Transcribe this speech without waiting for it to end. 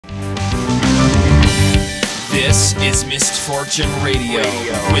This is Misfortune Radio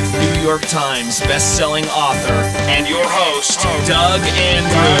with New York Times best-selling author and your host, Doug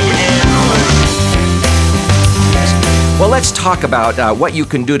Andrew. Well, let's talk about what you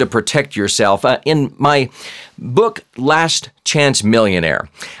can do to protect yourself. In my book, Last Chance Millionaire,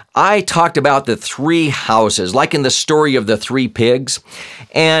 I talked about the three houses, like in the story of the three pigs.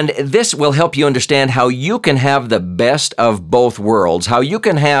 And this will help you understand how you can have the best of both worlds, how you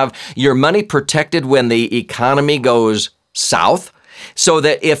can have your money protected when the economy goes south, so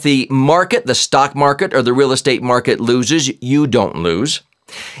that if the market, the stock market or the real estate market loses, you don't lose.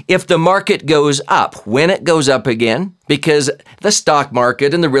 If the market goes up, when it goes up again, because the stock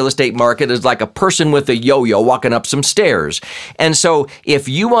market and the real estate market is like a person with a yo-yo walking up some stairs. And so if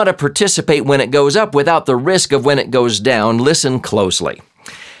you want to participate when it goes up without the risk of when it goes down, listen closely.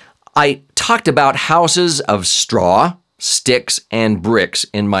 I talked about houses of straw, sticks, and bricks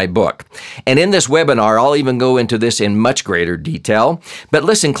in my book. And in this webinar, I'll even go into this in much greater detail, but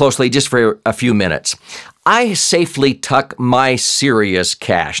listen closely just for a few minutes. I safely tuck my serious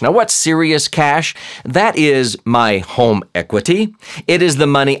cash. Now, what's serious cash? That is my home equity. It is the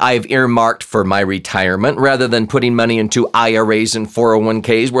money I've earmarked for my retirement rather than putting money into IRAs and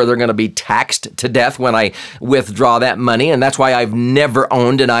 401ks where they're going to be taxed to death when I withdraw that money. And that's why I've never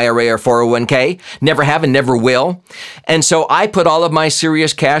owned an IRA or 401k. Never have and never will. And so I put all of my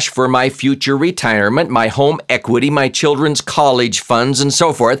serious cash for my future retirement, my home equity, my children's college funds, and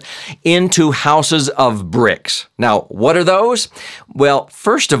so forth into houses of bricks. Now, what are those? Well,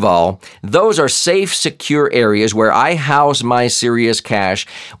 first of all, those are safe, secure areas where I house my serious cash,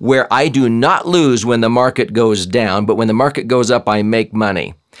 where I do not lose when the market goes down, but when the market goes up, I make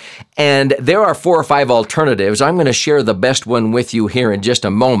money. And there are 4 or 5 alternatives. I'm going to share the best one with you here in just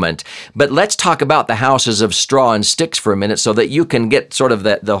a moment. But let's talk about the houses of straw and sticks for a minute so that you can get sort of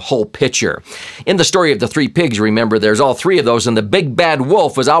the whole picture. In the story of the three pigs, remember, there's all three of those, and the big bad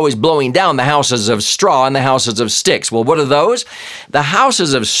wolf was always blowing down the houses of straw and the houses of sticks. Well, what are those? The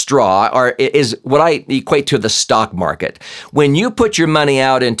houses of straw is what I equate to the stock market. When you put your money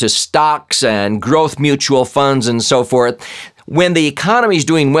out into stocks and growth mutual funds and so forth, when the economy is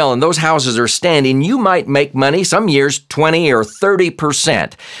doing well and those houses are standing, you might make money, some years 20 or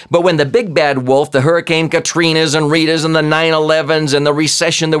 30%. But when the big bad wolf, the Hurricane Katrinas and Ritas and the 9/11s and the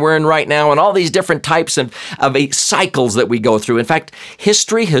recession that we're in right now and all these different types of cycles that we go through. In fact,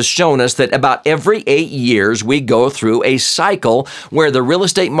 history has shown us that about every 8 years we go through a cycle where the real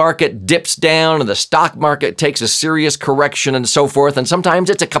estate market dips down and the stock market takes a serious correction and so forth. And sometimes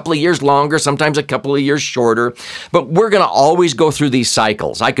it's a couple of years longer, sometimes a couple of years shorter. But we're going to always go through these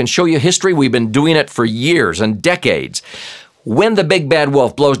cycles. I can show you history. We've been doing it for years and decades. When the big bad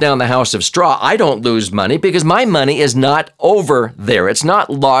wolf blows down the house of straw, I don't lose money because my money is not over there. It's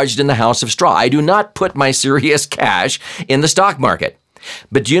not lodged in the house of straw. I do not put my serious cash in the stock market.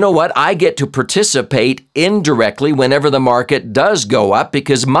 But you know what? I get to participate indirectly whenever the market does go up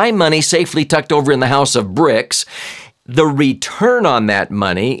because my money safely tucked over in the house of bricks. The return on that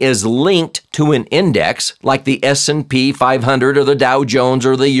money is linked to an index like the S&P 500 or the Dow Jones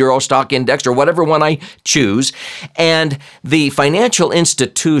or the Euro Stock Index or whatever one I choose. And the financial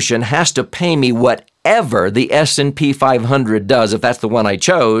institution has to pay me whatever the S&P 500 does, if that's the one I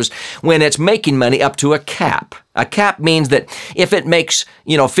chose, when it's making money up to a cap. A cap means that if it makes,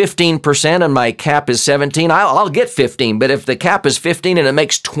 15% and my cap is 17, I'll get 15. But if the cap is 15 and it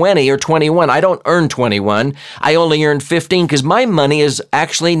makes 20 or 21, I don't earn 21. I only earn 15 because my money is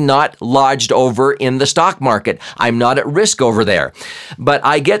actually not lodged over in the stock market. I'm not at risk over there. But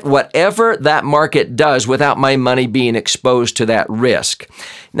I get whatever that market does without my money being exposed to that risk.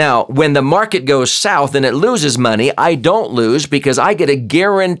 Now, when the market goes south and it loses money, I don't lose because I get a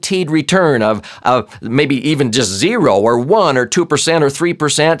guaranteed return of maybe even just 0 or 1 or 2% or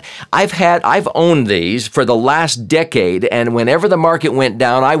 3%. I've owned these for the last decade, and whenever the market went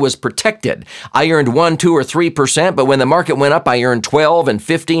down, I was protected. I earned 1, 2, or 3%, but when the market went up, I earned 12 and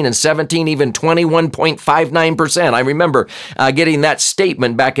 15 and 17, even 21.59%. I remember getting that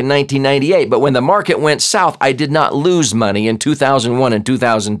statement back in 1998, but when the market went south, I did not lose money in 2001 and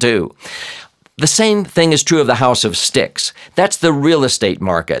 2002. The same thing is true of the house of sticks. That's the real estate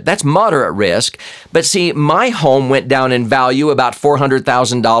market. That's moderate risk. But see, my home went down in value about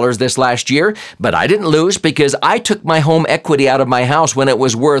 $400,000 this last year, but I didn't lose because I took my home equity out of my house when it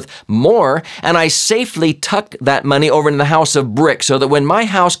was worth more, and I safely tucked that money over in the house of bricks so that when my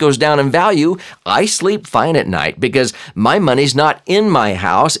house goes down in value, I sleep fine at night because my money's not in my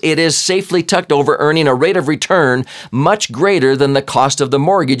house. It is safely tucked over, earning a rate of return much greater than the cost of the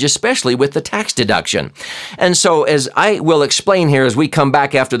mortgage, especially with the tax tax deduction. And so, as I will explain here as we come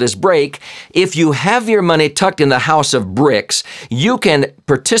back after this break, if you have your money tucked in the house of bricks, you can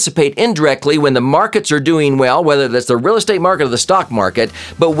participate indirectly when the markets are doing well, whether that's the real estate market or the stock market.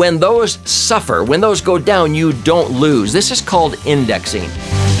 But when those suffer, when those go down, you don't lose. This is called indexing.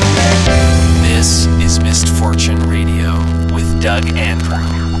 This is Missed Fortune Radio with Doug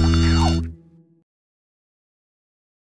Andrew.